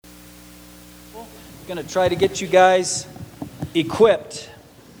I'm going to try to get you guys equipped.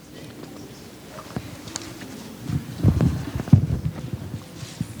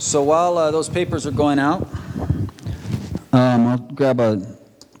 So while those papers are going out, I'll grab a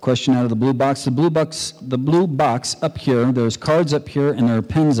question out of the blue box. The blue box up here, there's cards up here and there are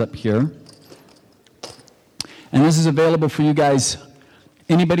pens up here. And this is available for you guys.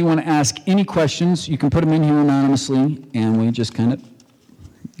 Anybody want to ask any questions, you can put them in here anonymously, and we just kind of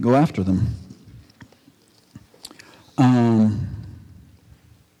go after them.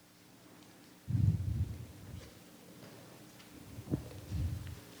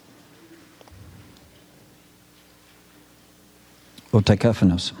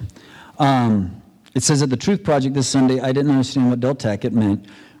 Otakephanos. It says at the Truth Project this Sunday, I didn't understand what Deltac meant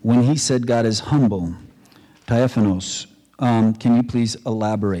when he said God is humble. Taephanos. Can you please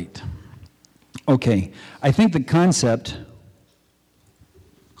elaborate? Okay, I think the concept,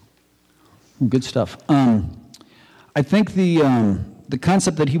 good stuff. I think the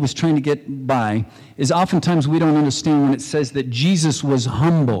concept that he was trying to get by is oftentimes we don't understand when it says that Jesus was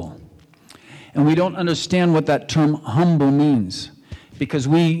humble. And we don't understand what that term humble means. Because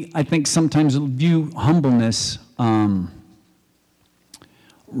we, I think, sometimes view humbleness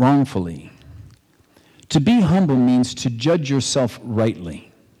wrongfully. To be humble means to judge yourself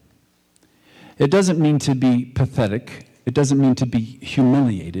rightly. It doesn't mean to be pathetic. It doesn't mean to be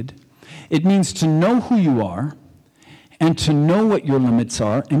humiliated. It means to know who you are and to know what your limits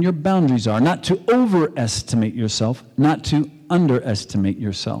are and your boundaries are. Not to overestimate yourself, not to underestimate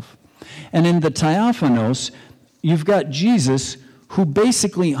yourself. And in the Taephanos, you've got Jesus who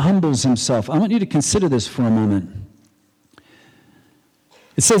basically humbles himself. I want you to consider this for a moment.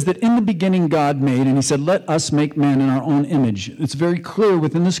 It says that in the beginning God made, and he said, let us make man in our own image. It's very clear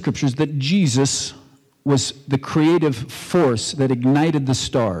within the scriptures that Jesus was the creative force that ignited the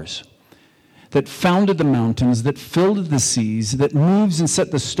stars, that founded the mountains, that filled the seas, that moves and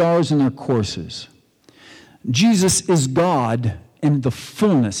set the stars in their courses. Jesus is God in the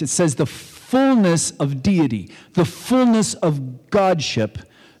fullness. It says the fullness of deity, the fullness of Godship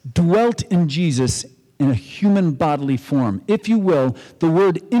dwelt in Jesus in a human bodily form. If you will, the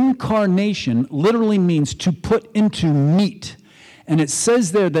word incarnation literally means to put into meat. And it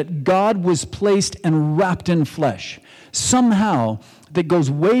says there that God was placed and wrapped in flesh. Somehow, that goes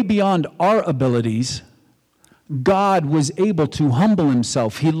way beyond our abilities, God was able to humble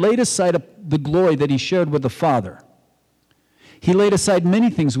himself. He laid aside the glory that he shared with the Father. He laid aside many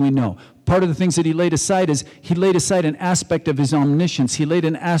things we know. Part of the things that he laid aside is he laid aside an aspect of his omniscience. He laid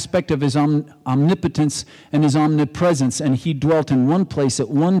an aspect of his omnipotence and his omnipresence, and he dwelt in one place at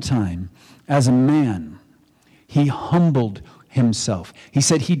one time as a man. He humbled himself. He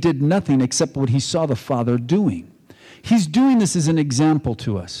said he did nothing except what he saw the Father doing. He's doing this as an example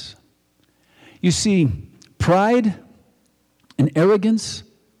to us. You see, pride and arrogance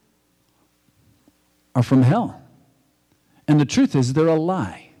are from hell. And the truth is, they're a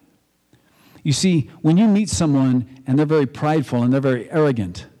lie. You see, when you meet someone and they're very prideful and they're very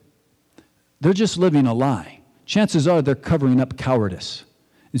arrogant, they're just living a lie. Chances are they're covering up cowardice.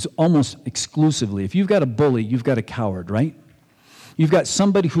 It's almost exclusively. If you've got a bully, you've got a coward, right? You've got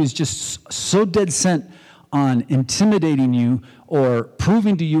somebody who's just so dead set on intimidating you or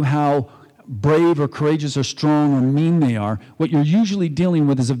proving to you how brave or courageous or strong or mean they are. What you're usually dealing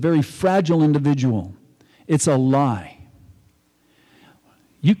with is a very fragile individual. It's a lie.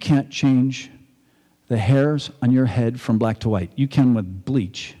 You can't change the hairs on your head from black to white. You can with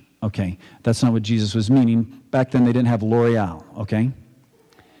bleach. Okay, that's not what Jesus was meaning. Back then they didn't have L'Oreal, okay?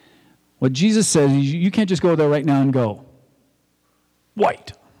 What Jesus says is you can't just go there right now and go,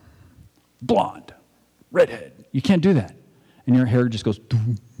 white, blonde, redhead. You can't do that. And your hair just goes,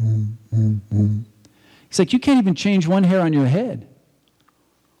 boom, boom, boom, boom. He's like, you can't even change one hair on your head.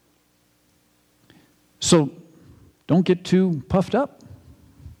 So don't get too puffed up,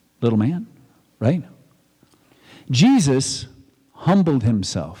 little man, right? Jesus humbled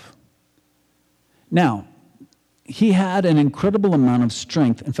himself. Now, he had an incredible amount of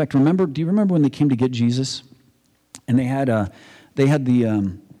strength. In fact, do you remember when they came to get Jesus? And they had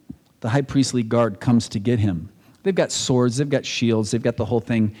the high priestly guard comes to get him. They've got swords, they've got shields, they've got the whole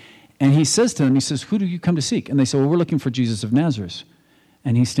thing. And he says to them, he says, who do you come to seek? And they say, well, we're looking for Jesus of Nazareth.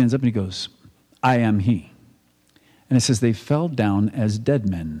 And he stands up and he goes, I am he. And it says they fell down as dead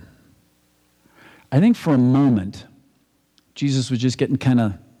men. I think for a moment, Jesus was just getting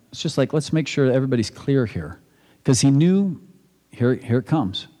it's just like, let's make sure everybody's clear here. Because he knew, here it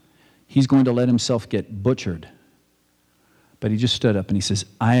comes. He's going to let himself get butchered. But he just stood up and he says,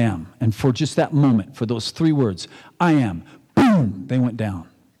 I am. And for just that moment, for those 3 words, I am, boom, they went down.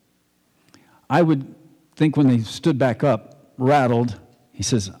 I would think when they stood back up, rattled, he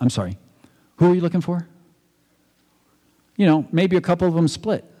says, I'm sorry, who are you looking for? You know, maybe a couple of them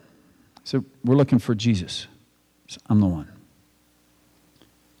split. So we're looking for Jesus. So I'm the one.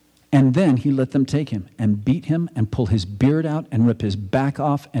 And then he let them take him and beat him and pull his beard out and rip his back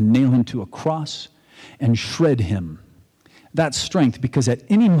off and nail him to a cross and shred him. That's strength, because at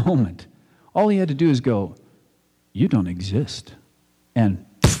any moment, all he had to do is go, you don't exist. And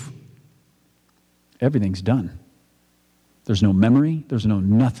pff, everything's done. There's no memory. There's no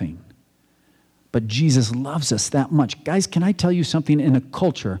nothing. But Jesus loves us that much. Guys, can I tell you something? In a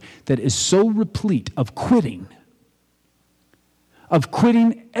culture that is so replete of quitting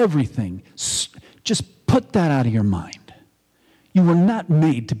everything, just put that out of your mind. You were not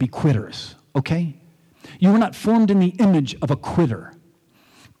made to be quitters, okay? You were not formed in the image of a quitter.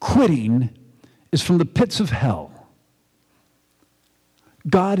 Quitting is from the pits of hell.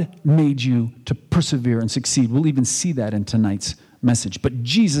 God made you to persevere and succeed. We'll even see that in tonight's message. But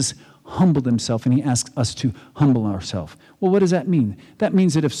Jesus humbled himself, and he asks us to humble ourselves. Well, what does that mean? That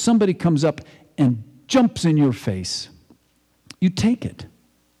means that if somebody comes up and jumps in your face, you take it.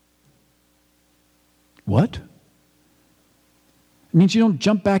 What? It means you don't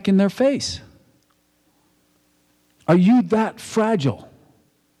jump back in their face. Are you that fragile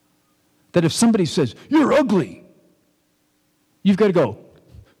that if somebody says, you're ugly, you've got to go,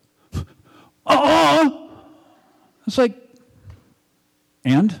 It's like,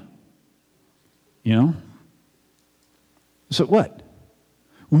 and? You know? So what?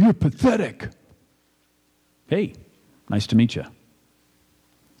 Well, you're pathetic. Hey, nice to meet you.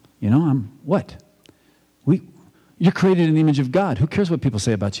 You know, I'm what? You're created in the image of God. Who cares what people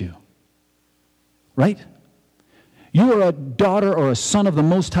say about you? Right? You are a daughter or a son of the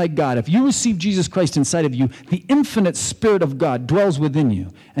Most High God. If you receive Jesus Christ inside of you, the infinite Spirit of God dwells within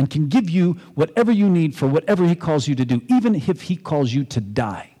you and can give you whatever you need for whatever he calls you to do, even if he calls you to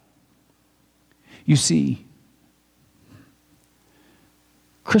die. You see,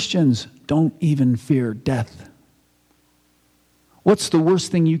 Christians don't even fear death. What's the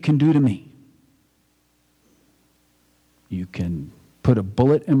worst thing you can do to me? You can put a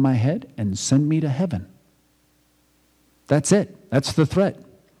bullet in my head and send me to heaven. That's it. That's the threat.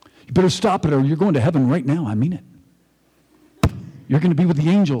 You better stop it or you're going to heaven right now. I mean it. You're going to be with the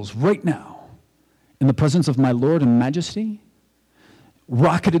angels right now in the presence of my Lord and Majesty,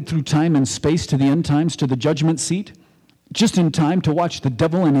 rocketed through time and space to the end times, to the judgment seat, just in time to watch the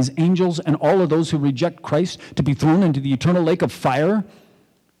devil and his angels and all of those who reject Christ to be thrown into the eternal lake of fire,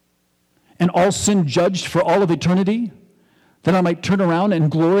 and all sin judged for all of eternity, that I might turn around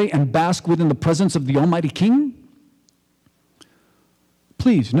and glory and bask within the presence of the Almighty King?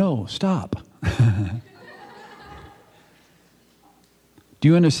 Please, no, stop. Do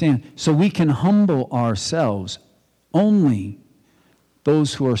you understand? So we can humble ourselves. Only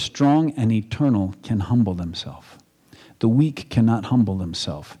those who are strong and eternal can humble themselves. The weak cannot humble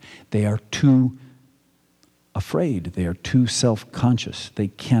themselves. They are too afraid. They are too self-conscious. They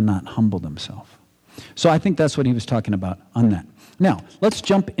cannot humble themselves. So I think that's what he was talking about on that. Now, let's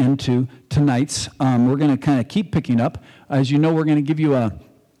jump into tonight's. We're going to kind of keep picking up. As you know, we're going to give you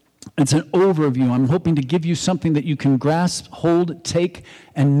it's an overview. I'm hoping to give you something that you can grasp, hold, take,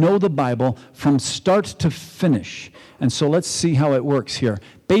 and know the Bible from start to finish. And so let's see how it works here.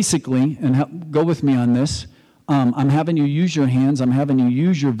 Basically, and go with me on this, I'm having you use your hands. I'm having you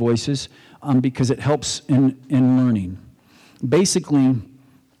use your voices because it helps in learning. Basically,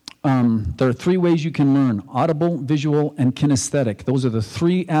 there are three ways you can learn: audible, visual, and kinesthetic. Those are the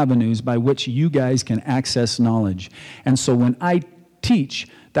three avenues by which you guys can access knowledge. And so when I teach,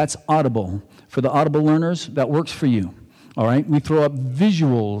 that's audible. For the audible learners, that works for you. All right? We throw up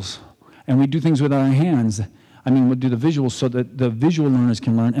visuals, and we do things with our hands. We'll do the visuals so that the visual learners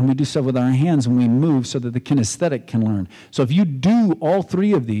can learn, and we do stuff with our hands and we move so that the kinesthetic can learn. So if you do all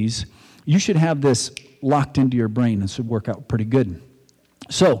three of these, you should have this locked into your brain. This should work out pretty good.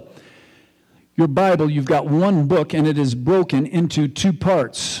 So, your Bible, you've got one book, and it is broken into two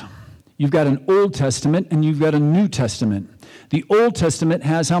parts. You've got an Old Testament, and you've got a New Testament. The Old Testament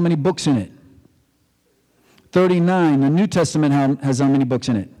has how many books in it? 39. The New Testament has how many books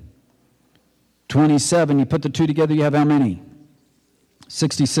in it? 27. You put the two together, you have how many?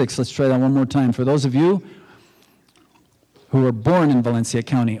 66. Let's try that one more time. For those of you who were born in Valencia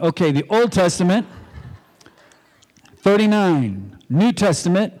County. Okay, the Old Testament, 39. New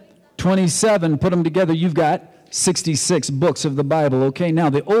Testament, 27. Put them together, you've got 66 books of the Bible. Okay, now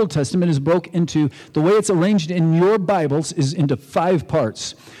the Old Testament is broke into, the way it's arranged in your Bibles is into 5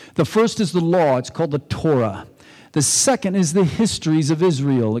 parts. The first is the law. It's called the Torah. The second is the histories of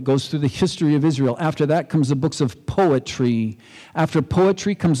Israel. It goes through the history of Israel. After that comes the books of poetry. After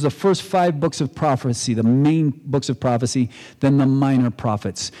poetry comes the first 5 books of prophecy, the main books of prophecy, then the minor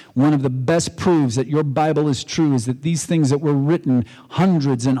prophets. One of the best proofs that your Bible is true is that these things that were written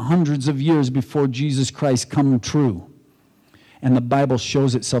hundreds and hundreds of years before Jesus Christ come true. And the Bible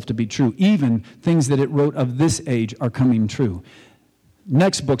shows itself to be true. Even things that it wrote of this age are coming true.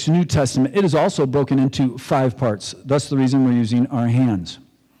 Next book's New Testament. It is also broken into 5 parts. That's the reason we're using our hands.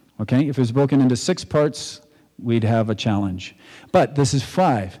 Okay? If it was broken into 6 parts, we'd have a challenge. But this is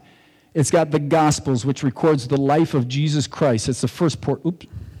 5. It's got the Gospels, which records the life of Jesus Christ. It's the first part. Oops.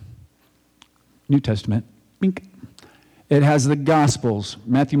 New Testament. Bink. It has the Gospels,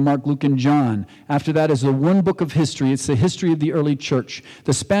 Matthew, Mark, Luke, and John. After that is the one book of history. It's the history of the early church.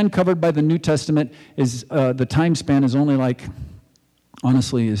 The span covered by the New Testament is, the time span is only like,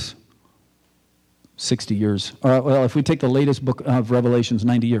 honestly, is 60 years. Well, if we take the latest book of Revelations,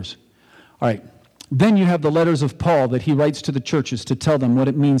 90 years. All right. Then you have the letters of Paul that he writes to the churches to tell them what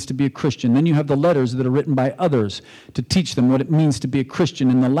it means to be a Christian. Then you have the letters that are written by others to teach them what it means to be a Christian.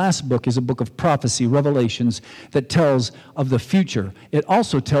 And the last book is a book of prophecy, Revelations, that tells of the future. It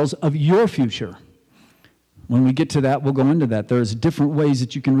also tells of your future. When we get to that, we'll go into that. There's different ways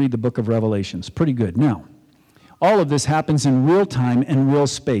that you can read the book of Revelations. Pretty good. Now, all of this happens in real time and real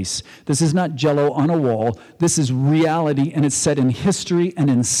space. This is not Jell-O on a wall. This is reality, and it's set in history and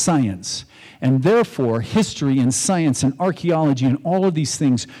in science. And therefore, history and science and archaeology and all of these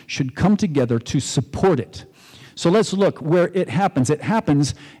things should come together to support it. So let's look where it happens. It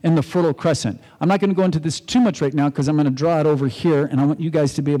happens in the Fertile Crescent. I'm not going to go into this too much right now because I'm going to draw it over here, and I want you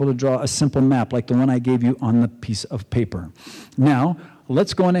guys to be able to draw a simple map like the one I gave you on the piece of paper. Now,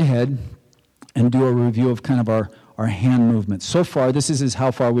 let's go on ahead and do a review of kind of our hand movements. So far, this is how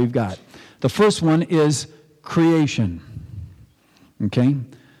far we've got. The first one is creation. Okay?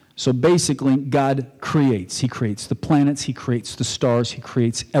 So basically, God creates. He creates the planets, He creates the stars, He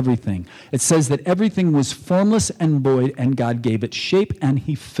creates everything. It says that everything was formless and void, and God gave it shape, and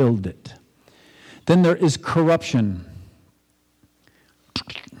He filled it. Then there is corruption.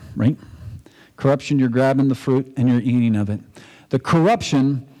 Right? Corruption, you're grabbing the fruit and you're eating of it. The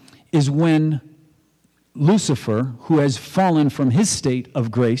corruption is when Lucifer, who has fallen from his state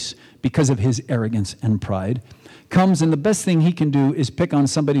of grace because of his arrogance and pride, comes, and the best thing he can do is pick on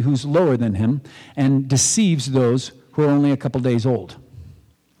somebody who's lower than him and deceives those who are only a couple days old.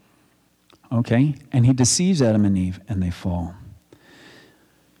 Okay? And he deceives Adam and Eve, and they fall.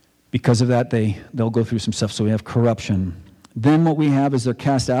 Because of that, they'll go through some stuff. So we have corruption. Then what we have is they're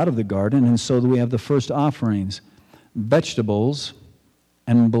cast out of the garden, and so we have the first offerings, vegetables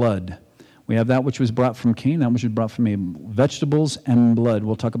and blood. We have that which was brought from Cain, that which was brought from Abel. Vegetables and blood.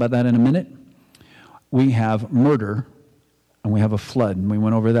 We'll talk about that in a minute. We have murder, and we have a flood, and we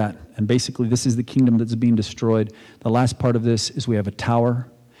went over that. And basically, this is the kingdom that's being destroyed. The last part of this is we have a tower,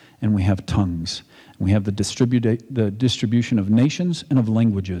 and we have tongues. And we have the distribution of nations and of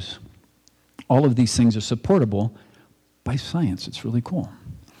languages. All of these things are supportable by science. It's really cool.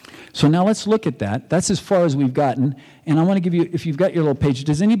 So now let's look at that. That's as far as we've gotten. And I want to give you, if you've got your little page,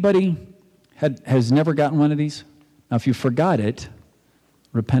 does anybody has never gotten one of these? Now, if you forgot it,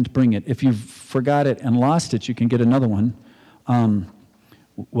 repent, bring it. If you forgot it and lost it, you can get another one.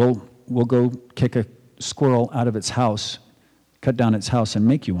 We'll go kick a squirrel out of its house, cut down its house, and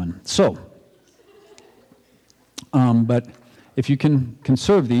make you one. So, but if you can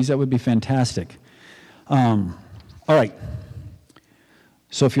conserve these, that would be fantastic. All right.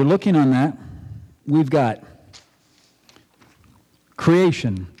 So if you're looking on that, we've got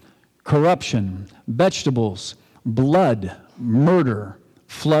creation, corruption, vegetables, blood, murder,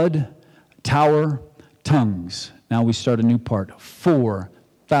 flood, tower, tongues. Now we start a new part.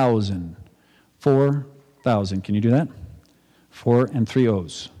 4,000. 4,000. Can you do that? 4 and 3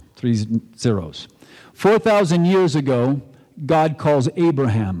 O's. 3 zeros. 4,000 years ago, God calls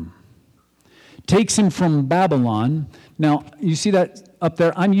Abraham. Takes him from Babylon. Now, you see that up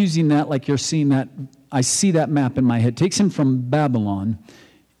there? I'm using that like you're seeing that. I see that map in my head. Takes him from Babylon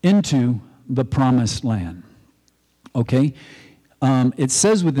into the promised land. Okay? It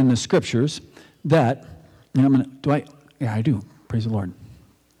says within the scriptures that, I do. Praise the Lord.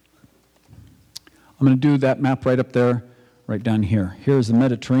 I'm going to do that map right up there, right down here. Here's the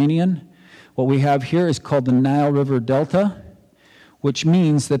Mediterranean. What we have here is called the Nile River Delta, which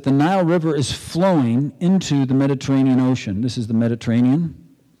means that the Nile River is flowing into the Mediterranean Ocean. This is the Mediterranean.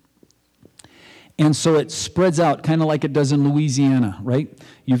 And so it spreads out kind of like it does in Louisiana, right?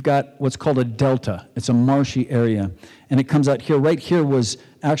 You've got what's called a delta. It's a marshy area. And it comes out here. Right here was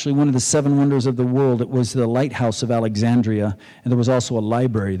actually one of the 7 wonders of the world. It was the lighthouse of Alexandria. And there was also a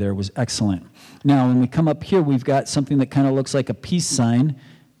library there. It was excellent. Now, when we come up here, we've got something that kind of looks like a peace sign,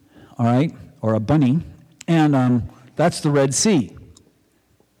 all right, or a bunny. And that's the Red Sea.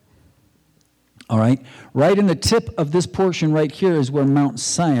 All right? Right in the tip of this portion right here is where Mount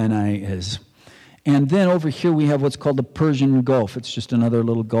Sinai is. And then over here we have what's called the Persian Gulf. It's just another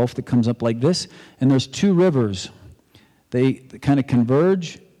little gulf that comes up like this. And there's 2 rivers. They kind of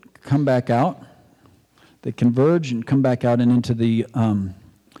converge, come back out. They converge and come back out and into the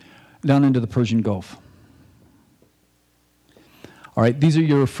down into the Persian Gulf. All right, these are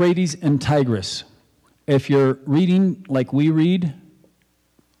your Euphrates and Tigris. If you're reading like we read,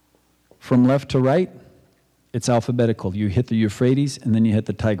 from left to right, it's alphabetical. You hit the Euphrates and then you hit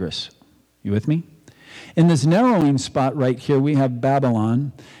the Tigris. You with me? In this narrowing spot right here, we have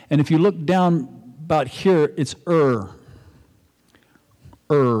Babylon. And if you look down about here, it's Ur.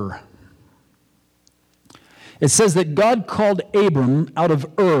 It says that God called Abram out of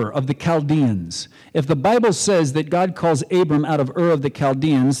Ur of the Chaldeans. If the Bible says that God calls Abram out of Ur of the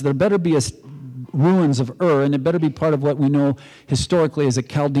Chaldeans, there better be ruins of Ur, and it better be part of what we know historically as a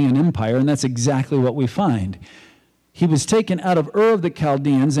Chaldean empire, and that's exactly what we find. He was taken out of Ur of the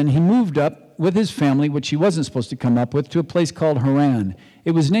Chaldeans, and he moved up with his family, which he wasn't supposed to come up with, to a place called Haran.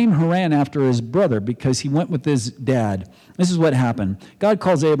 It was named Haran after his brother because he went with his dad. This is what happened. God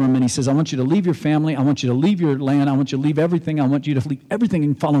calls Abram and he says, I want you to leave your family. I want you to leave your land. I want you to leave everything. I want you to leave everything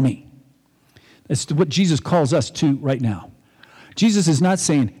and follow me. That's what Jesus calls us to right now. Jesus is not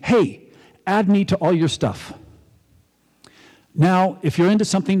saying, hey, add me to all your stuff. Now, if you're into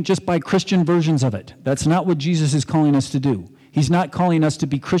something, just buy Christian versions of it. That's not what Jesus is calling us to do. He's not calling us to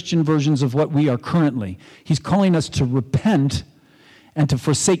be Christian versions of what we are currently. He's calling us to repent and to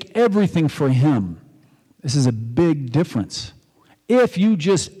forsake everything for him. This is a big difference. If you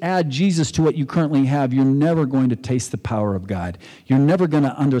just add Jesus to what you currently have, you're never going to taste the power of God. You're never going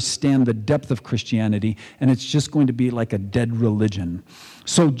to understand the depth of Christianity, and it's just going to be like a dead religion.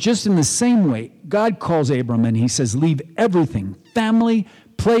 So just in the same way, God calls Abram and he says, leave everything, family,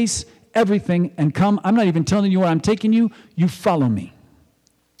 place, everything, and come. I'm not even telling you where I'm taking you. You follow me.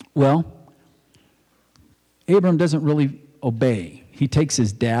 Well, Abram doesn't really obey. He takes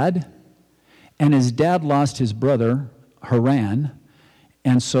his dad, and his dad lost his brother, Haran,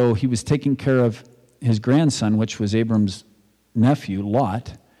 and so he was taking care of his grandson, which was Abram's nephew,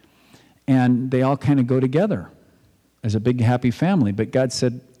 Lot, and they all kind of go together as a big happy family. But God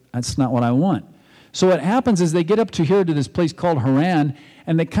said, that's not what I want. So what happens is they get up to here to this place called Haran,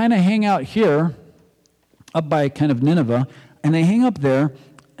 and they kind of hang out here, up by kind of Nineveh, and they hang up there,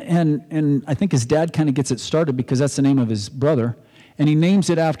 and I think his dad kind of gets it started because that's the name of his brother, and he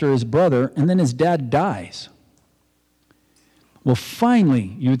names it after his brother, and then his dad dies. Well,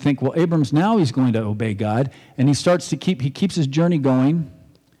 finally, you would think, well, Abram's now he's going to obey God, and he keeps his journey going,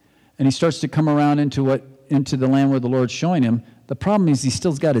 and he starts to come around into the land where the Lord's showing him. The problem is he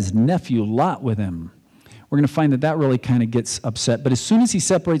still's got his nephew Lot with him. We're going to find that really kind of gets upset. But as soon as he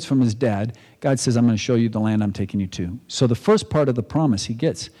separates from his dad, God says, I'm going to show you the land I'm taking you to. So the first part of the promise he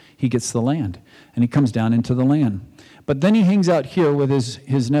gets the land, and he comes down into the land. But then he hangs out here with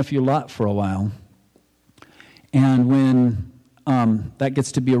his nephew Lot for a while, and when that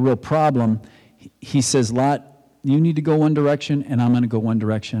gets to be a real problem, he says, Lot, you need to go one direction, and I'm going to go one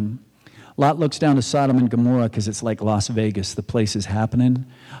direction. Lot looks down to Sodom and Gomorrah because it's like Las Vegas. The place is happening.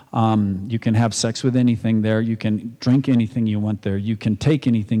 You can have sex with anything there. You can drink anything you want there. You can take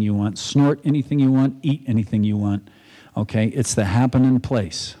anything you want, snort anything you want, eat anything you want. Okay? It's the happening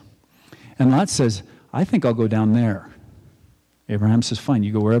place. And Lot says, I think I'll go down there. Abraham says, fine,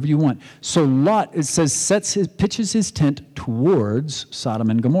 you go wherever you want. So Lot, it says, pitches his tent towards Sodom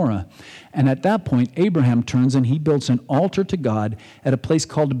and Gomorrah. And at that point, Abraham turns and he builds an altar to God at a place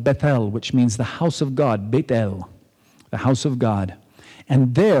called Bethel, which means the house of God, Bethel, the house of God.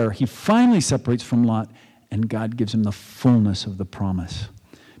 And there, he finally separates from Lot, and God gives him the fullness of the promise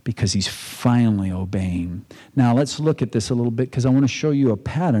because he's finally obeying. Now, let's look at this a little bit because I want to show you a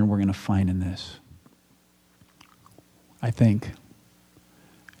pattern we're going to find in this. I think.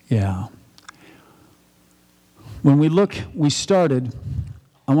 Yeah. When we started,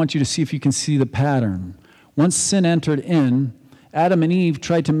 I want you to see if you can see the pattern. Once sin entered in, Adam and Eve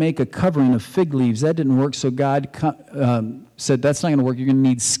tried to make a covering of fig leaves. That didn't work, so God said, that's not going to work. You're going to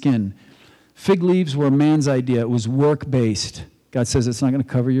need skin. Fig leaves were man's idea. It was work-based. God says it's not going to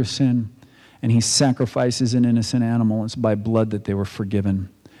cover your sin. And he sacrifices an innocent animal. It's by blood that they were forgiven.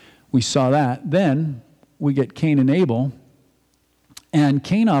 We saw that. Then we get Cain and Abel. And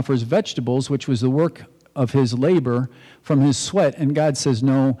Cain offers vegetables, which was the work of his labor from his sweat. And God says,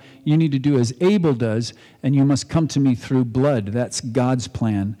 no, you need to do as Abel does, and you must come to me through blood. That's God's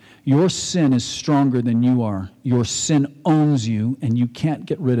plan. Your sin is stronger than you are. Your sin owns you, and you can't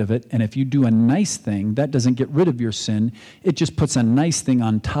get rid of it. And if you do a nice thing, that doesn't get rid of your sin. It just puts a nice thing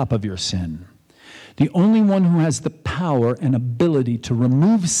on top of your sin. The only one who has the power and ability to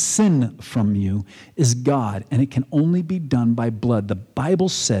remove sin from you is God, and it can only be done by blood. The Bible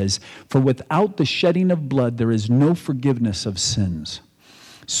says, for without the shedding of blood, there is no forgiveness of sins.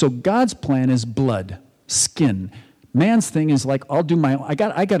 So God's plan is blood, skin. Man's thing is like, I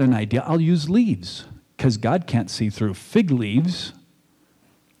got an idea, I'll use leaves, because God can't see through fig leaves.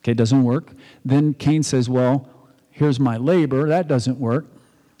 Okay, doesn't work. Then Cain says, well, here's my labor, that doesn't work.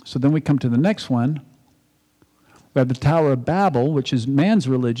 So then we come to the next one. We have the Tower of Babel, which is man's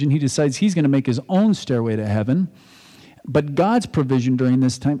religion. He decides he's going to make his own stairway to heaven. But God's provision during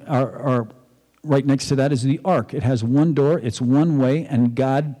this time, are right next to that is the ark. It has one door, it's one way, and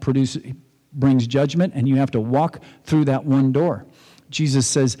God brings judgment, and you have to walk through that one door. Jesus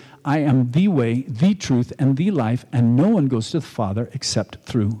says, I am the way, the truth, and the life, and no one goes to the Father except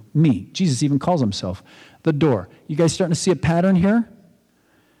through me. Jesus even calls himself the door. You guys starting to see a pattern here?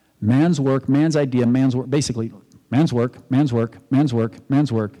 Man's work, man's idea, man's work. Basically, man's work, man's work, man's work,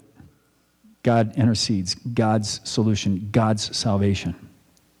 man's work. God intercedes. God's solution. God's salvation.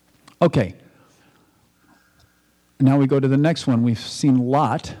 Okay. Now we go to the next one. We've seen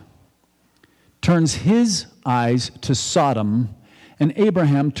Lot turns his eyes to Sodom, and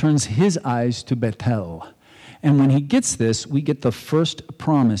Abraham turns his eyes to Bethel. And when he gets this, we get the first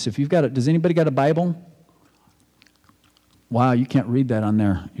promise. If you've got it, does anybody got a Bible? Wow, you can't read that on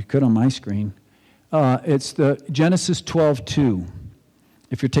there. You could on my screen. It's the Genesis 12:2.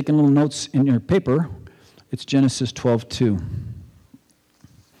 If you're taking little notes in your paper, it's Genesis 12:2.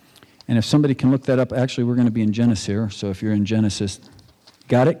 And if somebody can look that up, actually we're going to be in Genesis here, so if you're in Genesis.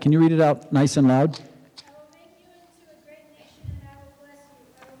 Got it? Can you read it out nice and loud? I will make you into a great nation, and I will bless you.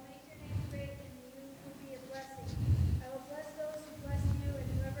 I will make your name great, and you will be a blessing. I will bless those who bless you, and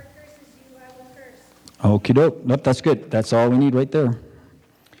whoever curses you, I will curse. Okie doke. Nope, that's good. That's all we need right there.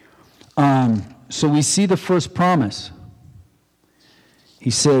 So we see the first promise. He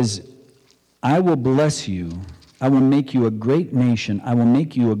says, I will bless you. I will make you a great nation. I will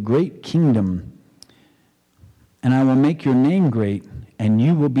make you a great kingdom. And I will make your name great, and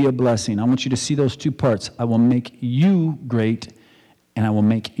you will be a blessing. I want you to see those two parts. I will make you great, and I will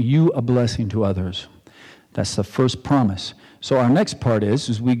make you a blessing to others. That's the first promise. So our next part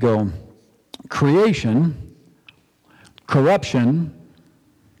is we go creation, corruption,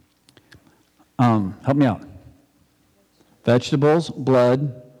 help me out. Vegetables,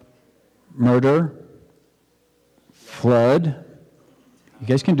 blood, murder, flood. You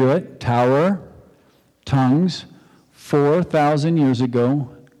guys can do it. Tower, tongues. 4,000 years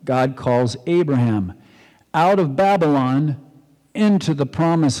ago, God calls Abraham out of Babylon into the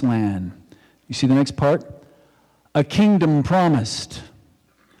promised land. You see the next part? A kingdom promised.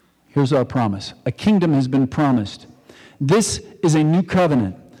 Here's our promise. A kingdom has been promised. This is a new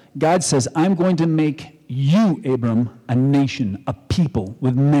covenant. God says, I'm going to make you, Abram, a nation, a people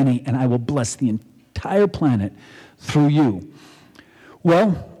with many, and I will bless the entire planet through you.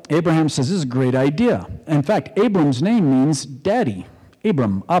 Well, Abraham says, this is a great idea. In fact, Abram's name means daddy.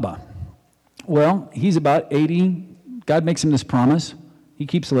 Abram, Abba. Well, he's about 80. God makes him this promise. He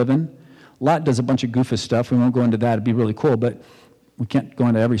keeps living. Lot does a bunch of goofy stuff. We won't go into that. It'd be really cool, but we can't go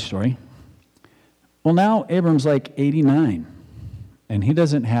into every story. Well, now Abram's like 89, and he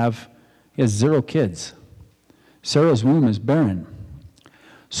has 0 kids. Sarah's womb is barren.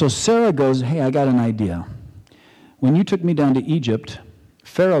 So Sarah goes, hey, I got an idea. When you took me down to Egypt,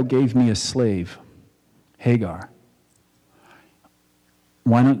 Pharaoh gave me a slave, Hagar.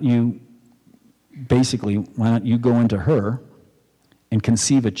 Why don't you go into her and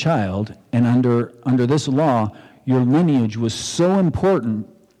conceive a child? And under this law, your lineage was so important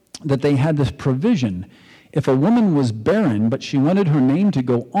that they had this provision. If a woman was barren, but she wanted her name to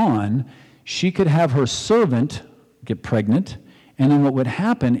go on, she could have her servant get pregnant, and then what would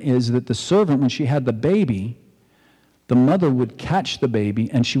happen is that the servant, when she had the baby, the mother would catch the baby,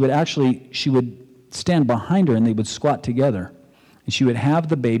 and she would stand behind her, and they would squat together, and she would have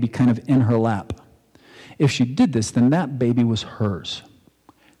the baby kind of in her lap. If she did this, then that baby was hers.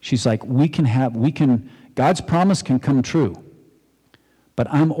 She's like, God's promise can come true, but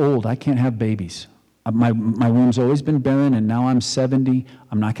I'm old, I can't have babies. My womb's always been barren, and now I'm 70,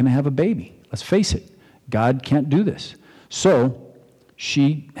 I'm not going to have a baby. Let's face it, God can't do this. So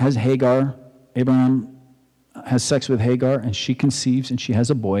she has Hagar. Abraham has sex with Hagar, and she conceives, and she has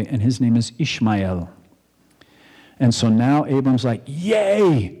a boy, and his name is Ishmael. And so now Abram's like,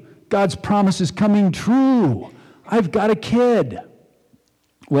 yay, God's promise is coming true. I've got a kid.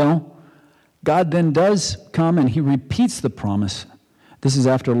 Well, God then does come, and he repeats the promise. This is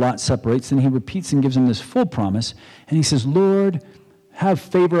after Lot separates, and he repeats and gives him this full promise. And he says, Lord, have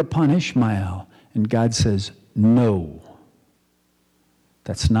favor upon Ishmael. And God says, no,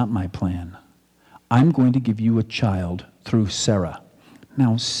 that's not my plan. I'm going to give you a child through Sarah.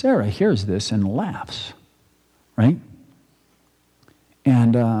 Now, Sarah hears this and laughs, right?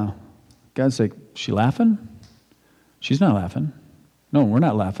 And God's like, she laughing? She's not laughing. No, we're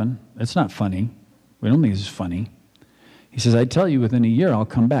not laughing. It's not funny. We don't think this is funny. He says, I tell you, within a year I'll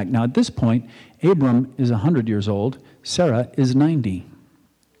come back. Now, at this point, Abram is 100 years old. Sarah is 90.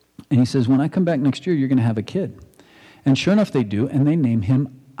 And he says, when I come back next year, you're going to have a kid. And sure enough, they do, and they name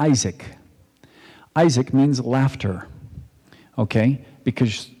him Isaac. Isaac means laughter, okay?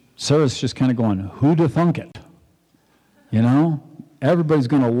 Because Sarah's just kind of going, who'd have thunk it? You know? Everybody's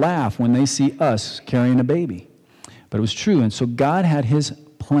going to laugh when they see us carrying a baby. But it was true, and so God had his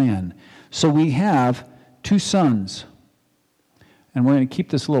plan. So we have 2 sons. And we're going to keep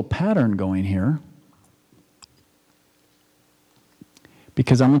this little pattern going here,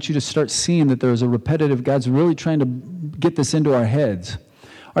 because I want you to start seeing that there's a repetitive, God's really trying to get this into our heads.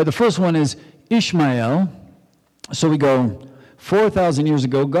 All right, the first one is Ishmael. So we go 4,000 years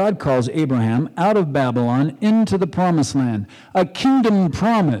ago, God calls Abraham out of Babylon into the promised land. A kingdom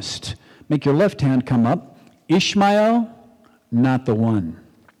promised. Make your left hand come up. Ishmael, not the one.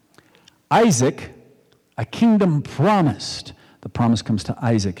 Isaac, a kingdom promised. The promise comes to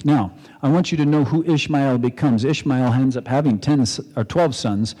Isaac. Now, I want you to know who Ishmael becomes. Ishmael ends up having 12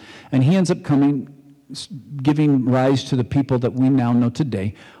 sons, and he ends up giving rise to the people that we now know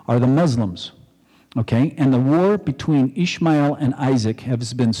today are the Muslims. Okay? And the war between Ishmael and Isaac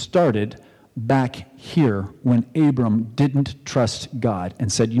has been started back here when Abram didn't trust God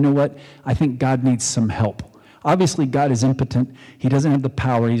and said, you know what? I think God needs some help. Obviously, God is impotent. He doesn't have the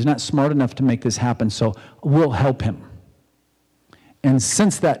power. He's not smart enough to make this happen, so we'll help him. And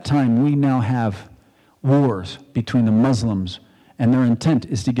since that time, we now have wars between the Muslims, and their intent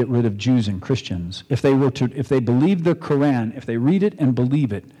is to get rid of Jews and Christians. If they believe the Quran, if they read it and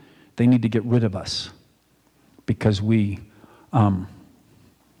believe it, they need to get rid of us, because we're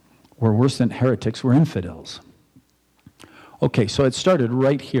worse than heretics. We're infidels. Okay, so it started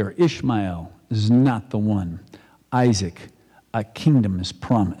right here. Ishmael is not the one. Isaac, a kingdom is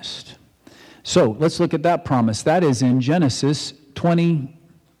promised. So let's look at that promise. That is in Genesis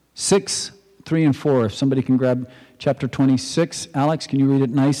 26, 3 and 4. If somebody can grab chapter 26. Alex, can you read it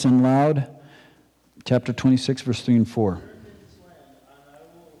nice and loud? Chapter 26, verse 3 and 4.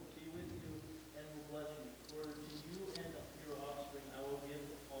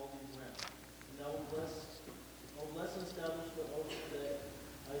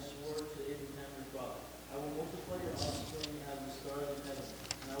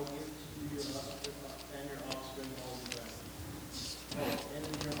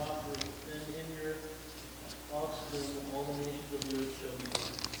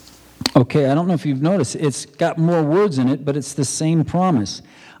 Okay, I don't know if you've noticed, it's got more words in it, but it's the same promise.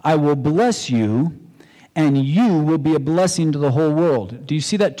 I will bless you, and you will be a blessing to the whole world. Do you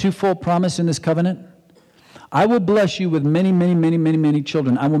see that twofold promise in this covenant? I will bless you with many, many, many, many, many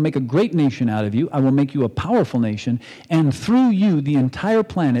children. I will make a great nation out of you. I will make you a powerful nation, and through you, the entire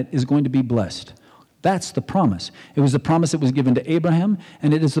planet is going to be blessed. That's the promise. It was the promise that was given to Abraham,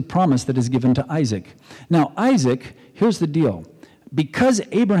 and it is the promise that is given to Isaac. Now, Isaac, here's the deal. Because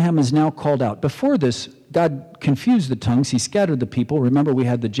Abraham is now called out, before this, God confused the tongues. He scattered the people. Remember, we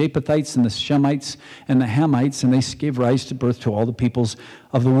had the Japhetites and the Shemites and the Hamites, and they gave rise to birth to all the peoples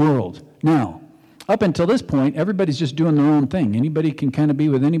of the world. Now, up until this point, everybody's just doing their own thing. Anybody can kind of be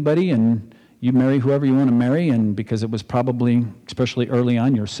with anybody, and you marry whoever you want to marry, and because it was probably, especially early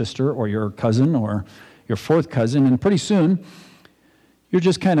on, your sister or your cousin or your fourth cousin, and pretty soon, you're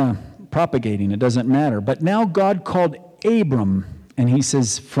just kind of propagating. It doesn't matter. But now God called Abram, and he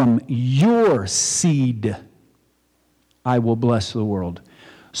says, from your seed, I will bless the world.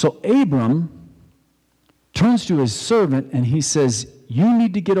 So Abram turns to his servant, and he says, you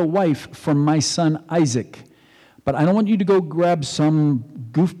need to get a wife for my son Isaac. But I don't want you to go grab some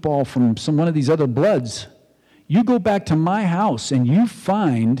goofball from one of these other bloods. You go back to my house, and you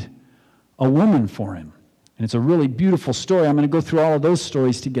find a woman for him. And it's a really beautiful story. I'm going to go through all of those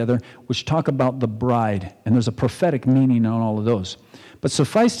stories together, which talk about the bride. And there's a prophetic meaning on all of those. But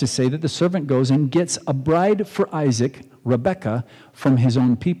suffice to say that the servant goes and gets a bride for Isaac, Rebekah, from his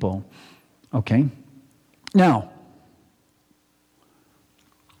own people. Okay? Now,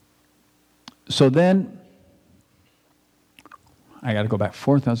 so then, I got to go back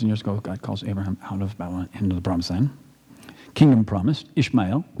 4,000 years ago. God calls Abraham out of Babylon into the promised land. Kingdom promised.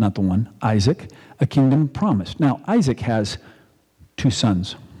 Ishmael, not the one. Isaac, a kingdom promised. Now, Isaac has 2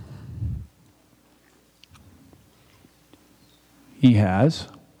 sons. He has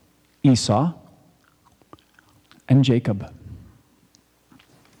Esau and Jacob.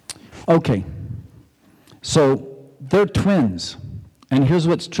 Okay, so they're twins. And here's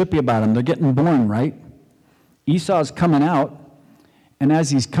what's trippy about them. They're getting born, right? Esau's coming out, and as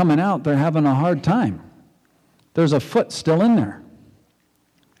he's coming out, they're having a hard time. There's a foot still in there.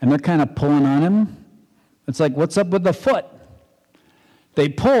 And they're kind of pulling on him. It's like, what's up with the foot? They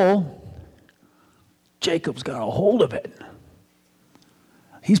pull. Jacob's got a hold of it.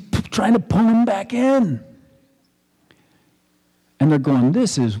 He's trying to pull him back in. And they're going,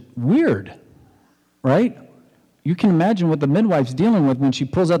 this is weird, right? You can imagine what the midwife's dealing with when she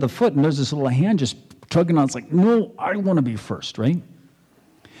pulls out the foot and there's this little hand just tugging on. It's like, no, I want to be first, right?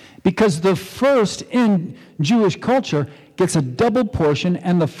 Because the first in Jewish culture gets a double portion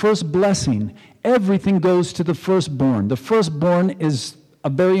and the first blessing. Everything goes to the firstborn. The firstborn is a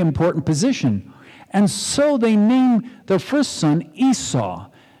very important position. And so they name their first son Esau.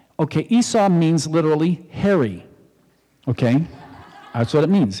 Okay, Esau means literally hairy. Okay? That's what it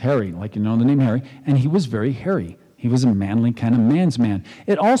means, hairy, like you know the name Harry. And he was very hairy. He was a manly kind of man's man.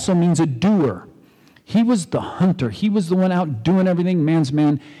 It also means a doer. He was the hunter. He was the one out doing everything, man's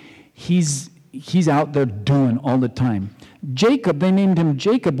man. He's out there doing all the time. Jacob, they named him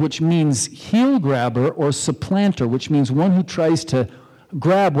Jacob, which means heel grabber or supplanter, which means one who tries to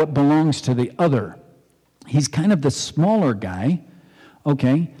grab what belongs to the other. He's kind of the smaller guy,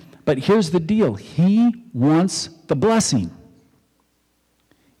 okay? But here's the deal. He wants the blessing.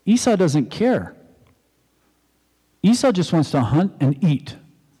 Esau doesn't care. Esau just wants to hunt and eat.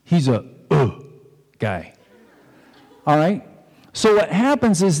 He's a guy. All right? So what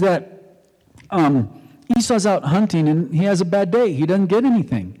happens is that Esau's out hunting and he has a bad day. He doesn't get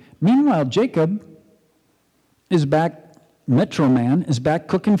anything. Meanwhile, Jacob is back, Metro Man, is back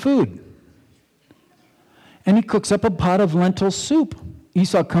cooking food. And he cooks up a pot of lentil soup.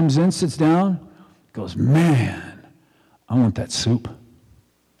 Esau comes in, sits down, goes, man, I want that soup.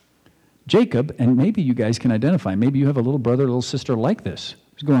 Jacob, and maybe you guys can identify, maybe you have a little brother, little sister like this.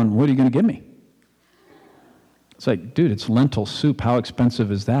 He's going, what are you going to give me? It's like, dude, it's lentil soup. How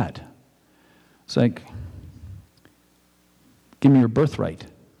expensive is that? It's like, give me your birthright.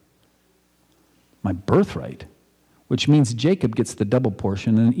 My birthright? Which means Jacob gets the double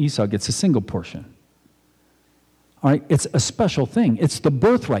portion and Esau gets a single portion. All right, it's a special thing. It's the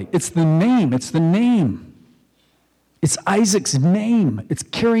birthright. It's the name. It's the name. It's Isaac's name. It's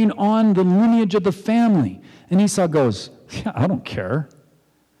carrying on the lineage of the family. And Esau goes, yeah, I don't care.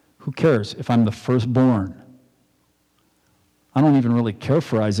 Who cares if I'm the firstborn? I don't even really care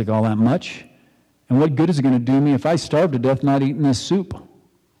for Isaac all that much. And what good is it going to do me if I starve to death not eating this soup?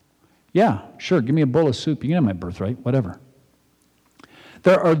 Yeah, sure, give me a bowl of soup. You can have my birthright, whatever.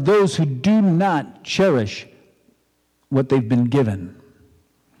 There are those who do not cherish what they've been given.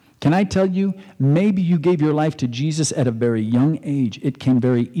 Can I tell you, maybe you gave your life to Jesus at a very young age. It came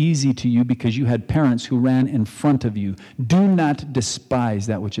very easy to you because you had parents who ran in front of you. Do not despise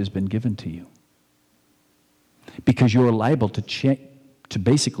that which has been given to you. Because you're liable to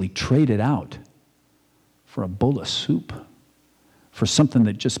basically trade it out for a bowl of soup, for something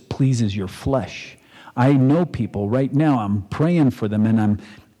that just pleases your flesh. I know people right now, I'm praying for them and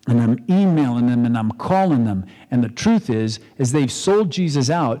I'm emailing them and I'm calling them. And the truth is they've sold Jesus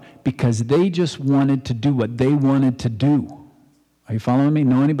out because they just wanted to do what they wanted to do. Are you following me?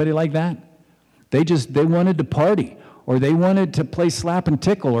 Know anybody like that? They wanted to party, or they wanted to play slap and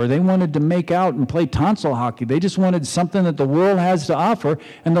tickle, or they wanted to make out and play tonsil hockey. They just wanted something that the world has to offer.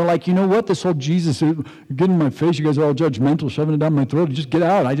 And they're like, you know what? This whole Jesus, you're getting in my face. You guys are all judgmental, shoving it down my throat. Just get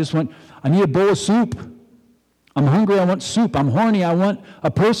out. I need a bowl of soup. I'm hungry, I want soup. I'm horny, I want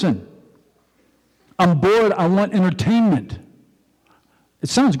a person. I'm bored, I want entertainment. It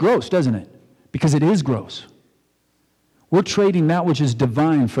sounds gross, doesn't it? Because it is gross. We're trading that which is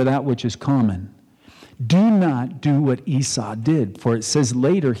divine for that which is common. Do not do what Esau did, for it says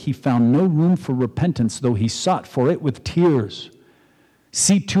later he found no room for repentance, though he sought for it with tears.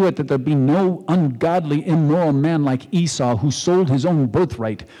 See to it that there be no ungodly, immoral man like Esau who sold his own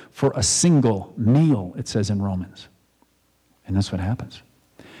birthright for a single meal, it says in Romans. And that's what happens.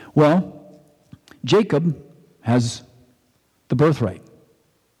 Well, Jacob has the birthright.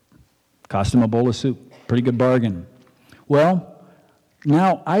 Cost him a bowl of soup. Pretty good bargain. Well,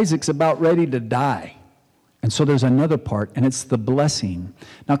 now Isaac's about ready to die. And so there's another part, and it's the blessing.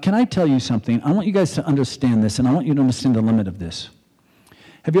 Now, can I tell you something? I want you guys to understand this, and I want you to understand the limit of this.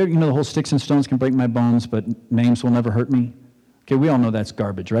 Have you ever, the whole sticks and stones can break my bones, but names will never hurt me? Okay, we all know that's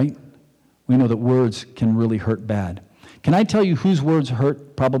garbage, right? We know that words can really hurt bad. Can I tell you whose words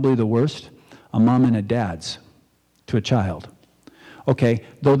hurt probably the worst? A mom and a dad's to a child. Okay,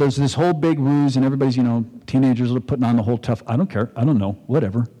 though there's this whole big ruse, and everybody's, teenagers are putting on the whole tough, I don't care, I don't know,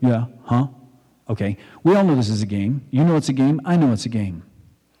 whatever, yeah, huh? Okay, we all know this is a game. You know it's a game, I know it's a game.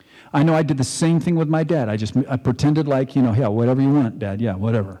 I know I did the same thing with my dad. I pretended like, yeah, whatever you want, Dad, yeah,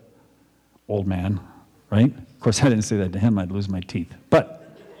 whatever. Old man, right? Of course, I didn't say that to him, I'd lose my teeth.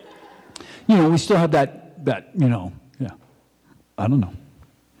 But, we still have that, yeah, I don't know.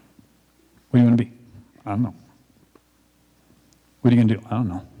 What are you going to be? I don't know. What are you going to do? I don't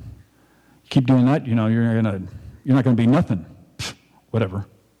know. Keep doing that, you're not going to be nothing. Pfft, whatever,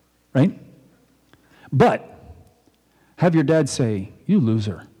 right? But have your dad say, "You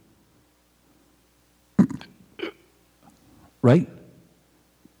loser." Right?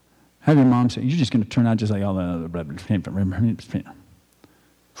 Have your mom say, "You're just going to turn out just like all the other."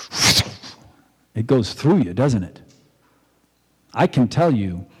 It goes through you, doesn't it? I can tell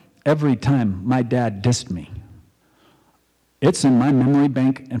you, every time my dad dissed me, it's in my memory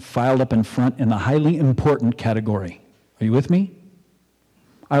bank and filed up in front in the highly important category. Are you with me?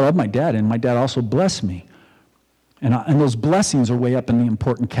 I love my dad, and my dad also blessed me. And those blessings are way up in the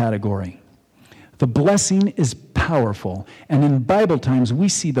important category. The blessing is powerful. And in Bible times, we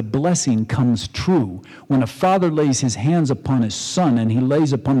see the blessing comes true. When a father lays his hands upon his son and he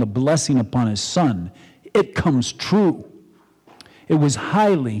lays upon the blessing upon his son, it comes true. It was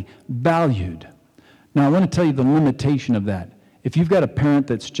highly valued. Now, I want to tell you the limitation of that. If you've got a parent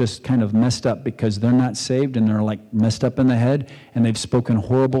that's just kind of messed up because they're not saved and they're like messed up in the head and they've spoken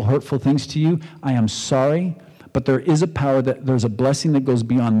horrible, hurtful things to you, I am sorry, but there is a power there's a blessing that goes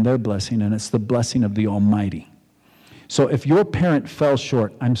beyond their blessing, and it's the blessing of the Almighty. So if your parent fell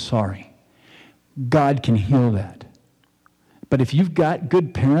short, I'm sorry. God can heal that. But if you've got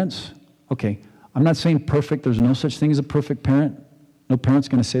good parents, okay, I'm not saying perfect. There's no such thing as a perfect parent. No parent's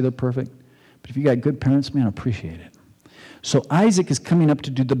going to say they're perfect. But if you got good parents, man, appreciate it. So Isaac is coming up to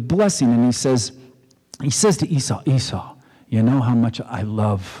do the blessing, and he says to Esau, "Esau, you know how much I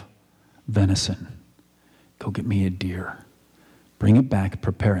love venison. Go get me a deer. Bring it back,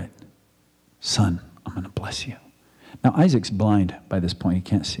 prepare it. Son, I'm going to bless you." Now, Isaac's blind by this point. He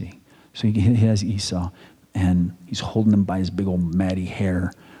can't see. So he has Esau, and he's holding him by his big old matty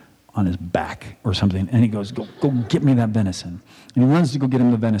hair on his back or something. And he goes, go get me that venison. And he runs to go get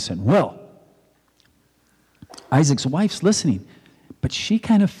him the venison. Well, Isaac's wife's listening, but she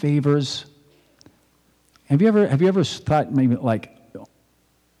kind of favors. Have you ever thought maybe like,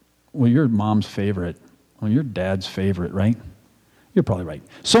 well, your mom's favorite, well, your dad's favorite, right? You're probably right.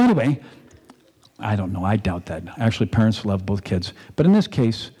 So anyway, I don't know. I doubt that. Actually, parents love both kids. But in this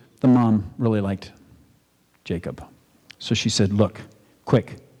case, the mom really liked Jacob. So she said, "Look,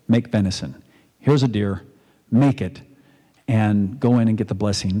 quick, make venison. Here's a deer. Make it, and go in and get the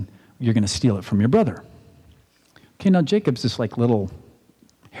blessing. You're going to steal it from your brother." Okay, now Jacob's this like little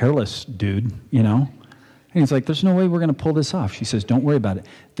hairless dude, And he's like, "There's no way we're going to pull this off." She says, "Don't worry about it."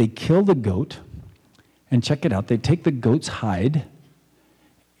 They kill the goat, and check it out. They take the goat's hide,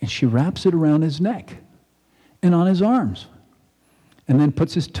 and she wraps it around his neck and on his arms, and then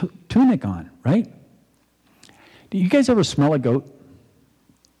puts his tunic on, right? Do you guys ever smell a goat?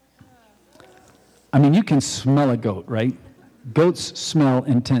 I mean, you can smell a goat, right? Goats smell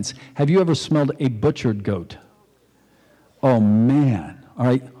intense. Have you ever smelled a butchered goat? Oh, man. All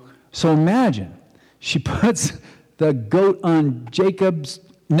right. So imagine she puts the goat on Jacob's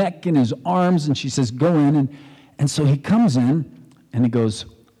neck and his arms, and she says, "Go in." And so he comes in, and he goes,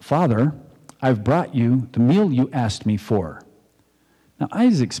 "Father, I've brought you the meal you asked me for." Now,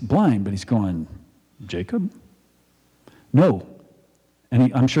 Isaac's blind, but he's going, "Jacob? No."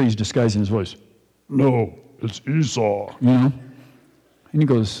 And I'm sure he's disguising his voice. "No, it's Esau." And he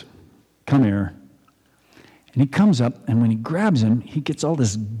goes, "Come here." And he comes up, and when he grabs him, he gets all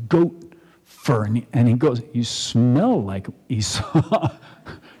this goat fur, and he goes, "You smell like Esau."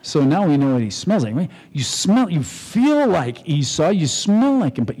 So now we know what he smells like, right? You feel like Esau, you smell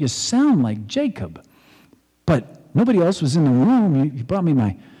like him, but you sound like Jacob. But nobody else was in the room. He brought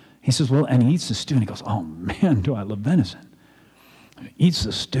me he says, "Well," and he eats the stew, and he goes, "Oh man, do I love venison." He eats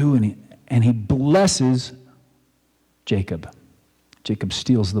the stew, and he blesses Jacob. Jacob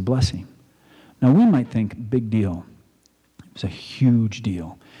steals the blessing. Now, we might think, big deal. It's a huge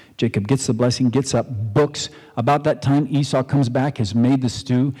deal. Jacob gets the blessing, gets up, books. About that time, Esau comes back, has made the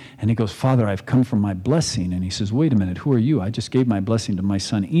stew, and he goes, Father, I've come for my blessing. And he says, wait a minute, who are you? I just gave my blessing to my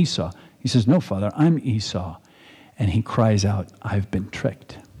son Esau. He says, no, Father, I'm Esau. And he cries out, I've been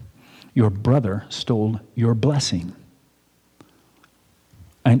tricked. Your brother stole your blessing.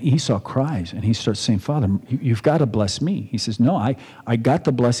 And Esau cries, and he starts saying, Father, you've got to bless me. He says, no, I got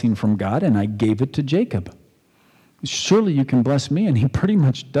the blessing from God, and I gave it to Jacob. Surely you can bless me. And he pretty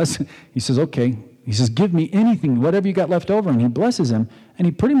much does. He says, okay. He says, give me anything, whatever you got left over. And he blesses him. And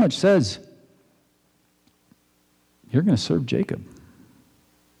he pretty much says, you're going to serve Jacob.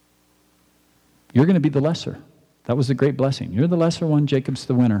 You're going to be the lesser. That was the great blessing. You're the lesser one. Jacob's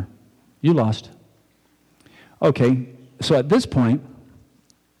the winner. You lost. Okay, so at this point,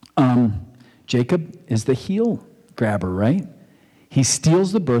 Jacob is the heel grabber, right? He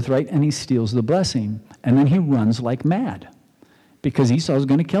steals the birthright and he steals the blessing. And then he runs like mad because Esau's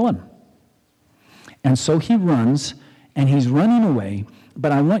going to kill him. And so he runs and he's running away.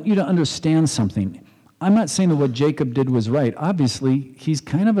 But I want you to understand something. I'm not saying that what Jacob did was right. Obviously, he's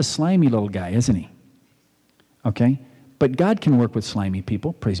kind of a slimy little guy, isn't he? Okay? But God can work with slimy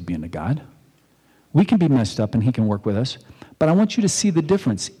people. Praise be unto God. We can be messed up and he can work with us. But I want you to see the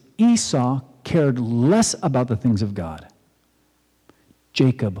difference. Esau cared less about the things of God.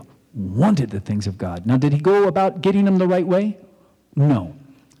 Jacob wanted the things of God. Now, did he go about getting them the right way? No.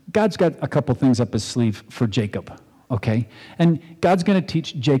 God's got a couple things up his sleeve for Jacob, okay? And God's going to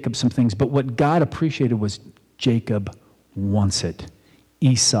teach Jacob some things, but what God appreciated was Jacob wants it.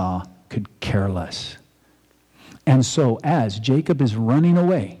 Esau could care less. And so as Jacob is running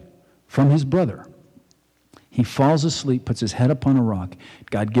away from his brother, he falls asleep, puts his head upon a rock.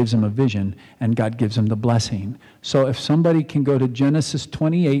 God gives him a vision, and God gives him the blessing. So if somebody can go to Genesis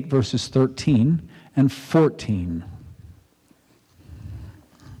 28, verses 13 and 14.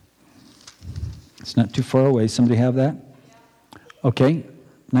 It's not too far away. Somebody have that? Okay.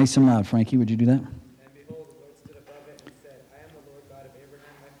 Nice and loud. Frankie, would you do that? And behold, the Lord stood above it and said, I am the Lord God of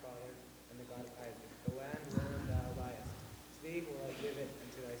Abraham my father, and the God of Isaac. The land wherein thou liest, to thee will I give it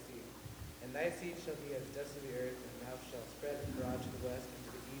unto thy seed. And thy seed shall be as dust of the earth, and thou shalt spread abroad to the west, and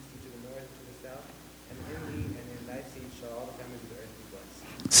to the east, and to the north, and to the south. And in thee and in thy seed shall all the families of the earth be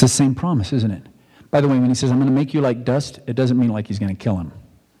blessed. It's the same promise, isn't it? By the way, when he says, I'm going to make you like dust, it doesn't mean like he's going to kill him.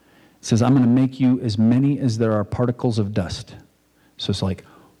 It says, I'm going to make you as many as there are particles of dust. So it's like,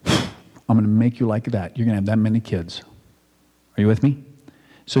 I'm going to make you like that. You're going to have that many kids. Are you with me?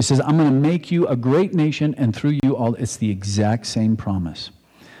 So he says, I'm going to make you a great nation, and through you all, it's the exact same promise.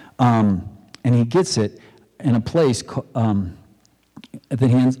 And he gets it in a place that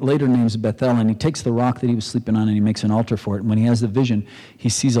he later names Bethel, and he takes the rock that he was sleeping on and he makes an altar for it. And when he has the vision, he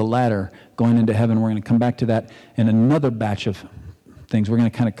sees a ladder going into heaven. We're going to come back to that in another batch of things. We're going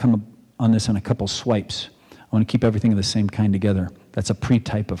to kind of come on this in a couple swipes. I want to keep everything of the same kind together. That's a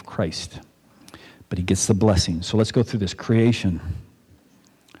pre-type of Christ. But he gets the blessing. So let's go through this. Creation,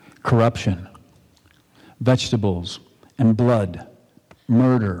 corruption, vegetables and blood,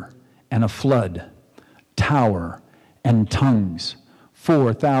 murder and a flood, tower and tongues.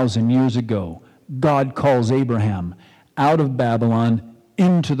 4,000 years ago, God calls Abraham out of Babylon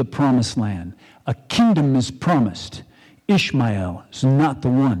into the promised land. A kingdom is promised. Ishmael is not the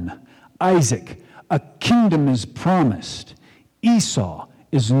one. Isaac, a kingdom is promised. Esau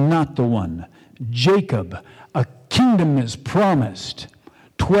is not the one. Jacob, a kingdom is promised.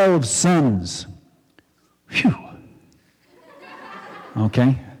 12 sons. Phew.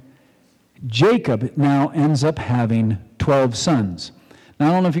 Okay? Jacob now ends up having 12 sons. Now,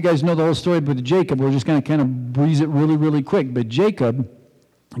 I don't know if you guys know the whole story, but Jacob, we're just going to kind of breeze it really, really quick. But Jacob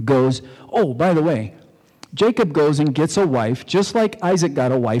goes, oh, by the way, Jacob goes and gets a wife, just like Isaac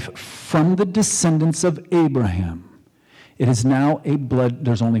got a wife, from the descendants of Abraham. It is now a blood,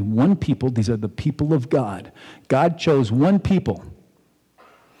 there's only one people. These are the people of God. God chose one people.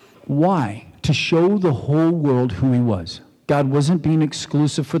 Why? To show the whole world who he was. God wasn't being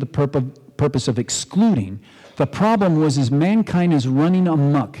exclusive for the purpose of excluding. The problem was is mankind is running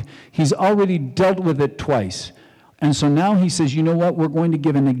amok. He's already dealt with it twice. And so now he says, you know what? We're going to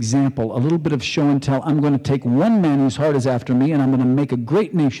give an example, a little bit of show and tell. I'm going to take one man whose heart is after me, and I'm going to make a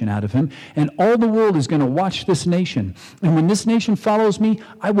great nation out of him. And all the world is going to watch this nation. And when this nation follows me,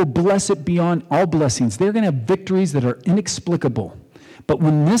 I will bless it beyond all blessings. They're going to have victories that are inexplicable. But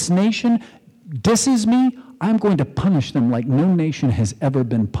when this nation disses me, I'm going to punish them like no nation has ever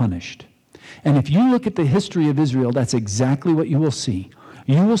been punished. And if you look at the history of Israel, that's exactly what you will see.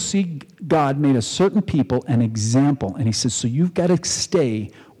 You will see God made a certain people an example. And he says, so you've got to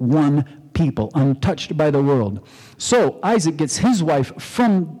stay one people, untouched by the world. So Isaac gets his wife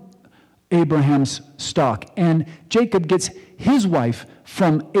from Abraham's stock, and Jacob gets his wife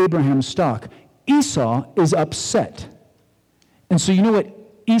from Abraham's stock. Esau is upset. And so you know what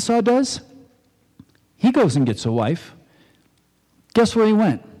Esau does? He goes and gets a wife. Guess where he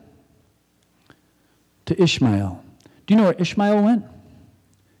went? To Ishmael. Do you know where Ishmael went?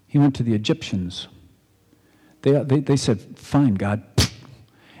 He went to the Egyptians. They said, fine, God.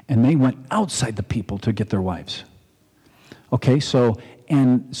 And they went outside the people to get their wives. Okay, so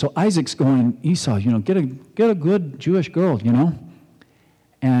Isaac's going, Esau, get a good Jewish girl,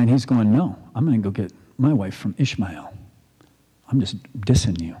 And he's going, no, I'm going to go get my wife from Ishmael. I'm just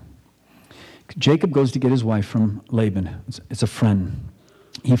dissing you. Jacob goes to get his wife from Laban. It's a friend.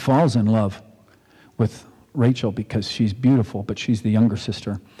 He falls in love with Rachel because she's beautiful, but she's the younger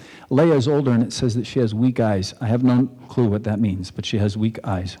sister. Leah is older, and it says that she has weak eyes. I have no clue what that means, but she has weak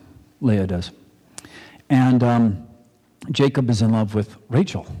eyes. Leah does. And Jacob is in love with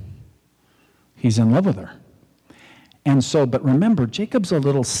Rachel. He's in love with her. And so, but remember, Jacob's a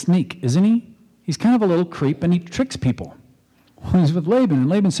little sneak, isn't he? He's kind of a little creep, and he tricks people. He's with Laban, and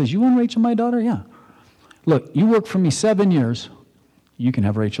Laban says, you want Rachel, my daughter? Yeah. Look, you work for me 7 years. You can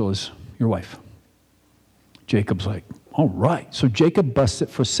have Rachel as your wife. Jacob's like, all right. So Jacob busts it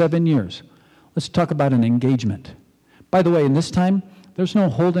for 7 years. Let's talk about an engagement. By the way, in this time, there's no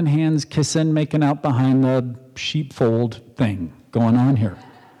holding hands, kissing, making out behind the sheepfold thing going on here.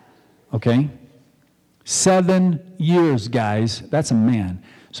 Okay? 7 years, guys. That's a man.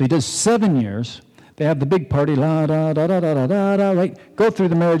 So he does 7 years. They have the big party, la da da da da da da da, right? Go through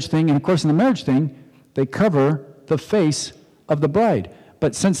the marriage thing, and of course in the marriage thing, they cover the face of the bride.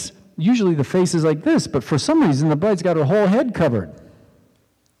 But since usually the face is like this, but for some reason the bride's got her whole head covered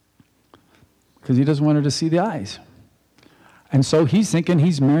because he doesn't want her to see the eyes. And so he's thinking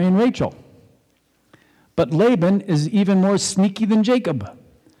he's marrying Rachel. But Laban is even more sneaky than Jacob.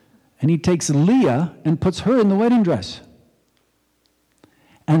 And he takes Leah and puts her in the wedding dress.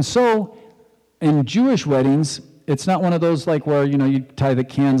 And so in Jewish weddings, it's not one of those like where, you tie the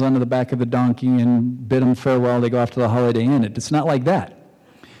cans onto the back of the donkey and bid them farewell, they go off to the Holiday Inn. It's not like that.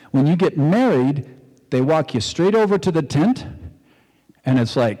 When you get married, they walk you straight over to the tent, and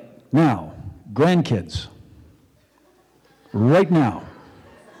it's like, now, grandkids. Right now.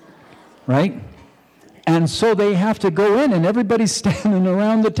 Right? And so they have to go in, and everybody's standing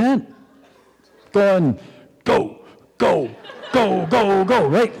around the tent, going, go, go, go, go, go,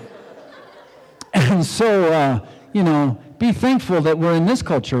 right? And so, be thankful that we're in this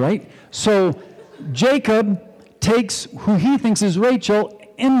culture, right? So Jacob takes who he thinks is Rachel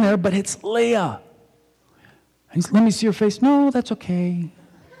in there, but it's Leah. Let me see your face. No, that's okay.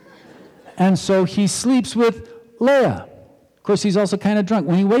 And so he sleeps with Leah. Of course, he's also kind of drunk.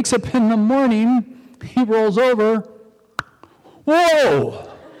 When he wakes up in the morning, he rolls over. Whoa!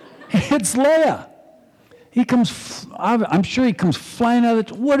 It's Leah. I'm sure he comes flying out of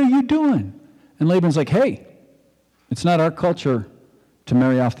the, what are you doing? And Laban's like, hey, it's not our culture to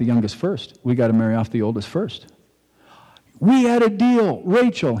marry off the youngest first. We got to marry off the oldest first. We had a deal,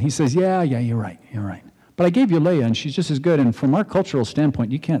 Rachel. He says, yeah, you're right. But I gave you Leah, and she's just as good. And from our cultural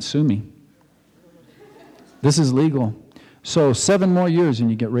standpoint, you can't sue me. This is legal. So 7 more years, and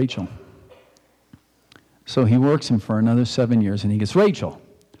you get Rachel. So he works him for another 7 years, and he gets Rachel.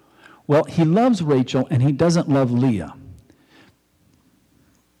 Well, he loves Rachel, and he doesn't love Leah.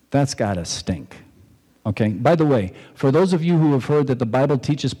 That's got to stink. Okay? By the way, for those of you who have heard that the Bible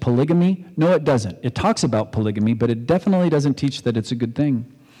teaches polygamy, no, it doesn't. It talks about polygamy, but it definitely doesn't teach that it's a good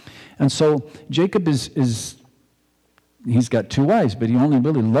thing. And so Jacob he's got 2 wives, but he only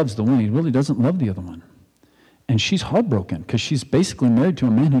really loves the one. He really doesn't love the other one. And she's heartbroken because she's basically married to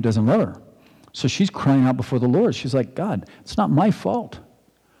a man who doesn't love her. So she's crying out before the Lord. She's like, God, it's not my fault.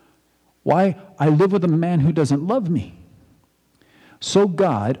 Why I live with a man who doesn't love me. So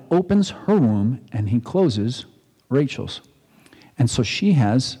God opens her womb and he closes Rachel's. And so she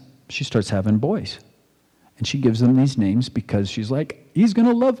starts having boys. And she gives them these names because she's like, he's going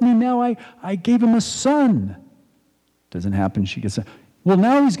to love me now. I gave him a son. Doesn't happen. She gets well,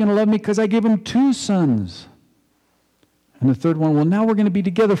 now he's going to love me because I gave him 2 sons. And the third one, well, now we're going to be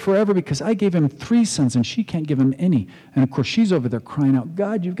together forever because I gave him 3 sons and she can't give him any. And of course, she's over there crying out,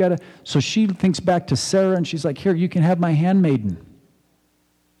 God, you've got to. So she thinks back to Sarah and she's like, here, you can have my handmaiden.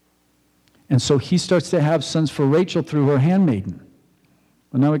 And so he starts to have sons for Rachel through her handmaiden.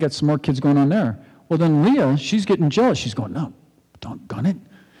 Well, now we got some more kids going on there. Well, then Leah, she's getting jealous. She's going, no, doggone it.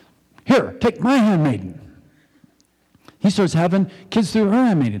 Here, take my handmaiden. He starts having kids through her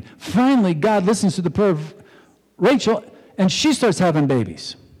handmaiden. Finally, God listens to the prayer of Rachel, and she starts having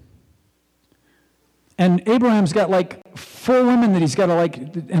babies. And Abraham's got like 4 women that he's got to like,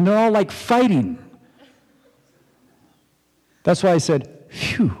 and they're all like fighting. That's why I said,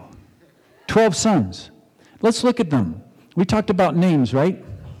 phew, 12 sons. Let's look at them. We talked about names, right?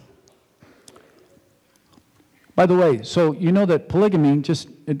 By the way, so you know that polygamy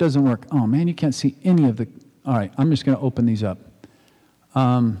it doesn't work. Oh man, you can't see any of the, all right, I'm just going to open these up.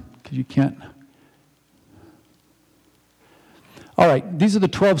 Because you can't. All right, these are the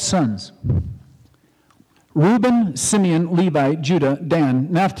 12 sons. Reuben, Simeon, Levi, Judah, Dan,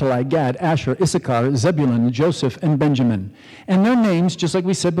 Naphtali, Gad, Asher, Issachar, Zebulun, Joseph, and Benjamin. And their names, just like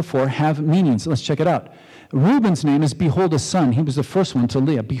we said before, have meanings. Let's check it out. Reuben's name is Behold a Son. He was the first one to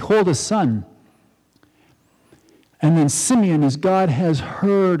Leah. Behold a son. And then Simeon is God has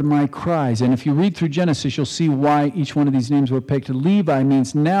heard my cries. And if you read through Genesis, you'll see why each one of these names were picked. Levi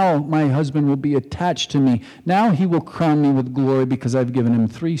means now my husband will be attached to me. Now he will crown me with glory because I've given him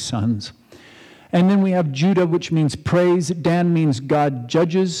 3 sons. And then we have Judah, which means praise. Dan means God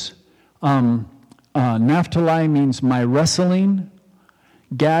judges. Naphtali means my wrestling.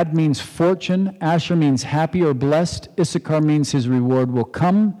 Gad means fortune. Asher means happy or blessed. Issachar means his reward will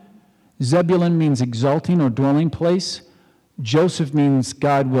come. Zebulun means exalting or dwelling place. Joseph means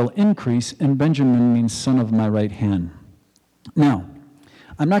God will increase. And Benjamin means son of my right hand. Now,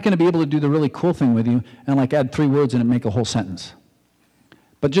 I'm not going to be able to do the really cool thing with you and like add 3 words and make a whole sentence.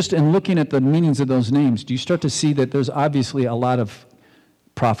 But just in looking at the meanings of those names, do you start to see that there's obviously a lot of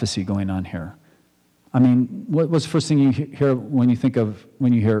prophecy going on here? I mean, what's the first thing you hear when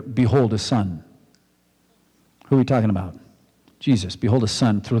you hear, behold a son? Who are we talking about? Jesus, behold a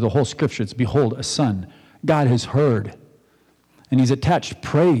son. Through the whole scripture, it's behold a son. God has heard, and he's attached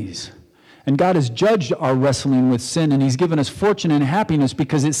praise. And God has judged our wrestling with sin, and he's given us fortune and happiness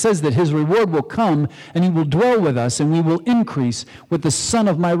because it says that his reward will come, and he will dwell with us, and we will increase with the son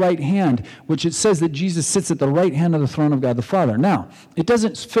of my right hand, which it says that Jesus sits at the right hand of the throne of God the Father. Now, it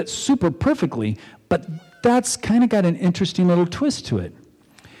doesn't fit super perfectly, but that's kind of got an interesting little twist to it.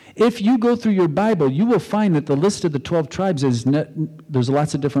 If you go through your Bible, you will find that the list of the 12 tribes there's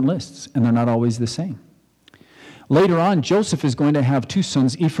lots of different lists, and they're not always the same. Later on, Joseph is going to have 2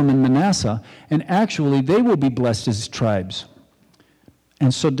 sons, Ephraim and Manasseh, and actually they will be blessed as tribes.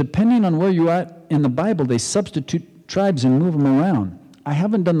 And so depending on where you're at in the Bible, they substitute tribes and move them around. I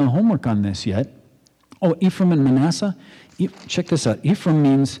haven't done the homework on this yet. Oh, Ephraim and Manasseh? Check this out. Ephraim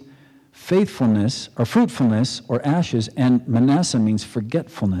means faithfulness or fruitfulness or ashes, and Manasseh means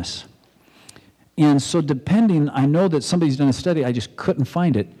forgetfulness. And so depending, I know that somebody's done a study, I just couldn't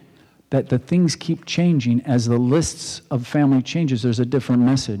find it, that the things keep changing as the lists of family changes. There's a different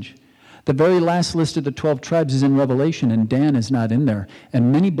message. The very last list of the 12 tribes is in Revelation, and Dan is not in there.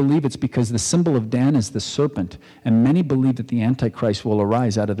 And many believe it's because the symbol of Dan is the serpent. And many believe that the Antichrist will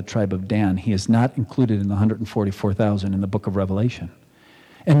arise out of the tribe of Dan. He is not included in the 144,000 in the book of Revelation.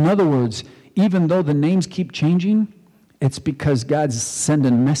 In other words, even though the names keep changing, it's because God's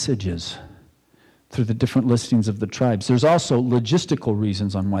sending messages through the different listings of the tribes. There's also logistical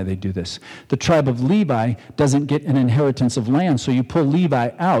reasons on why they do this. The tribe of Levi doesn't get an inheritance of land, so you pull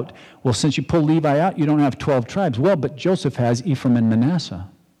Levi out. Well, since you pull Levi out, you don't have 12 tribes. Well, but Joseph has Ephraim and Manasseh.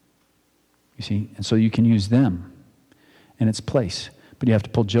 You see, and so you can use them in its place. But you have to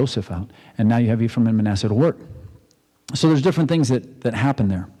pull Joseph out, and now you have Ephraim and Manasseh to work. So there's different things that happen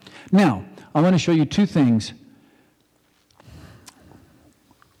there. Now, I want to show you 2 things.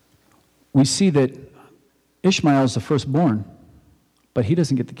 We see that Ishmael is the firstborn, but he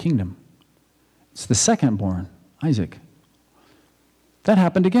doesn't get the kingdom. It's the secondborn, Isaac. That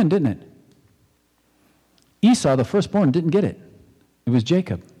happened again, didn't it? Esau, the firstborn, didn't get it. It was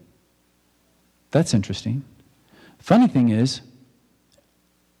Jacob. That's interesting. Funny thing is,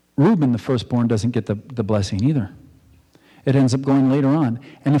 Reuben, the firstborn, doesn't get the blessing either. It ends up going later on.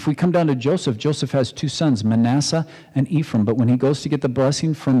 And if we come down to Joseph, Joseph has 2 sons, Manasseh and Ephraim. But when he goes to get the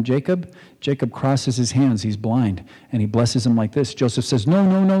blessing from Jacob, Jacob crosses his hands. He's blind. And he blesses him like this. Joseph says,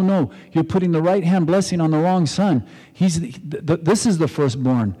 no. You're putting the right hand blessing on the wrong son. This is the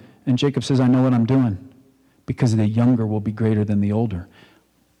firstborn. And Jacob says, I know what I'm doing. Because the younger will be greater than the older.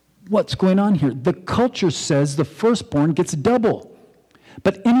 What's going on here? The culture says the firstborn gets double.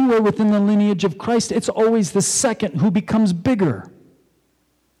 But anywhere within the lineage of Christ, it's always the second who becomes bigger.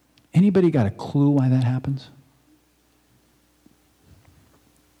 Anybody got a clue why that happens?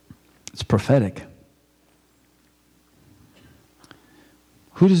 It's prophetic.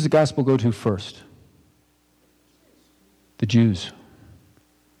 Who does the gospel go to first? The Jews.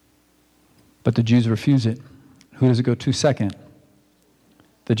 But the Jews refuse it. Who does it go to second?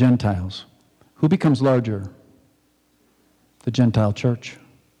 The Gentiles. Who becomes larger? The Gentile church.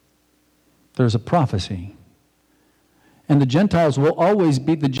 There's a prophecy. And the Gentile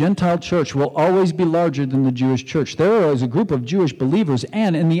church will always be larger than the Jewish church. There is a group of Jewish believers,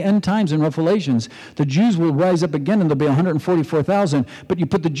 and in the end times in Revelations, the Jews will rise up again and there'll be 144,000. But you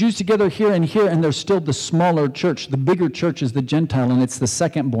put the Jews together here, and there's still the smaller church. The bigger church is the Gentile, and it's the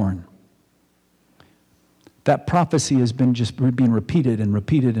second-born. That prophecy has been just being repeated and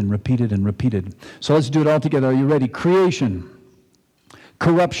repeated and repeated and repeated. So let's do it all together. Are you ready? Creation,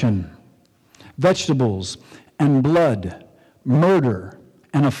 corruption, vegetables, and blood, murder,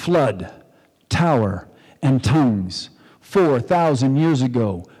 and a flood, tower, and tongues. 4,000 years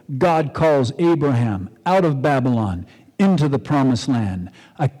ago, God calls Abraham out of Babylon into the promised land.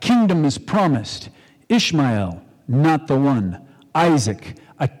 A kingdom is promised. Ishmael, not the one. Isaac,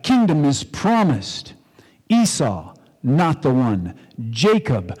 a kingdom is promised. Esau, not the one.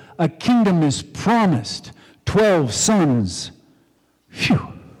 Jacob, a kingdom is promised. 12 sons. Phew.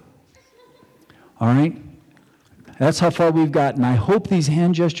 All right? That's how far we've gotten. I hope these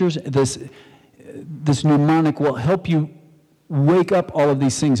hand gestures, this mnemonic will help you wake up all of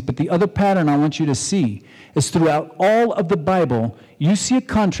these things. But the other pattern I want you to see is throughout all of the Bible, you see a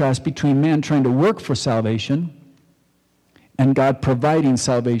contrast between man trying to work for salvation and God providing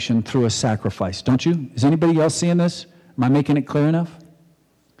salvation through a sacrifice. Don't you? Is anybody else seeing this? Am I making it clear enough?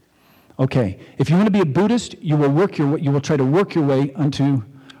 Okay. If you want to be a Buddhist, you will try to work your way onto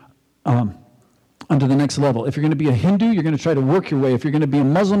the next level. If you're going to be a Hindu, you're going to try to work your way. If you're going to be a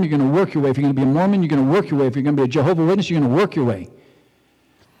Muslim, you're going to work your way. If you're going to be a Mormon, you're going to work your way. If you're going to be a Jehovah's Witness, you're going to work your way.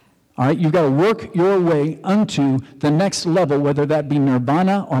 All right, you've got to work your way unto the next level, whether that be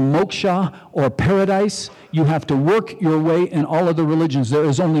nirvana or moksha or paradise. You have to work your way in all of the religions. There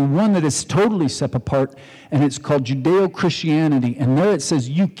is only one that is totally set apart, and it's called Judeo-Christianity. And there it says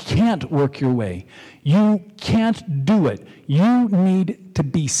you can't work your way. You can't do it. You need to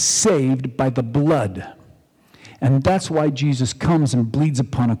be saved by the blood. And that's why Jesus comes and bleeds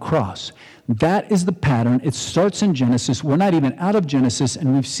upon a cross. That is the pattern. It starts in Genesis. We're not even out of Genesis,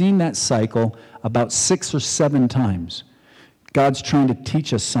 and we've seen that cycle about 6 or 7 times. God's trying to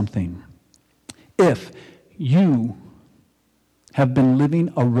teach us something. If you have been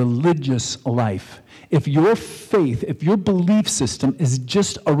living a religious life, if your faith, if your belief system is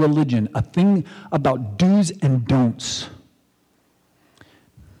just a religion, a thing about do's and don'ts,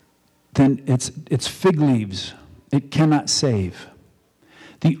 then it's fig leaves. It cannot save.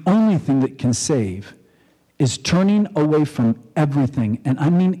 The only thing that can save is turning away from everything, and I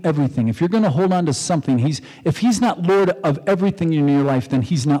mean everything. If you're going to hold on to something, if he's not Lord of everything in your life, then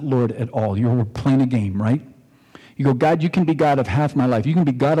he's not Lord at all. You're playing a game, right? You go, God, you can be God of half my life. You can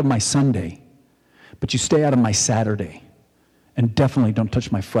be God of my Sunday, but you stay out of my Saturday, and definitely don't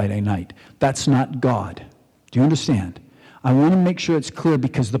touch my Friday night. That's not God. Do you understand? I want to make sure it's clear,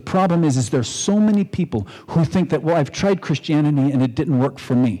 because the problem is there's so many people who think that, well, I've tried Christianity and it didn't work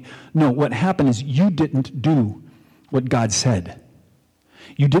for me. No, what happened is you didn't do what God said.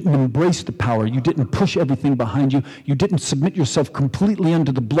 You didn't embrace the power. You didn't push everything behind you. You didn't submit yourself completely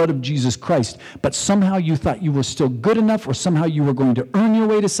under the blood of Jesus Christ. But somehow you thought you were still good enough, or somehow you were going to earn your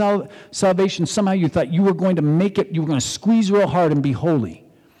way to salvation. Somehow you thought you were going to make it. You were going to squeeze real hard and be holy.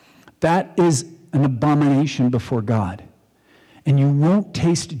 That is an abomination before God. And you won't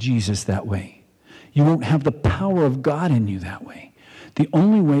taste Jesus that way. You won't have the power of God in you that way. The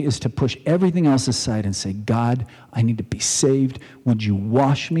only way is to push everything else aside and say, God, I need to be saved. Would you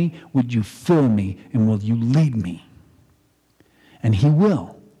wash me? Would you fill me? And will you lead me? And he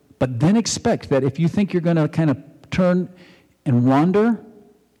will. But then expect that if you think you're going to kind of turn and wander,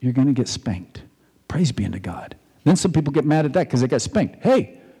 you're going to get spanked. Praise be unto God. Then some people get mad at that because they got spanked.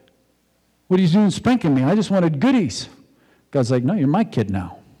 Hey, what are you doing spanking me? I just wanted goodies. God's like, no, you're my kid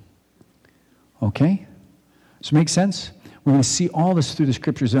now. Okay? Does it make sense? We're going to see all this through the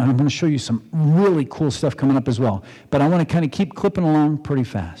scriptures, and I'm going to show you some really cool stuff coming up as well. But I want to kind of keep clipping along pretty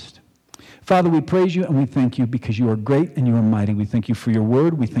fast. Father, we praise you and we thank you because you are great and you are mighty. We thank you for your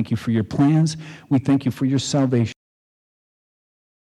word. We thank you for your plans. We thank you for your salvation.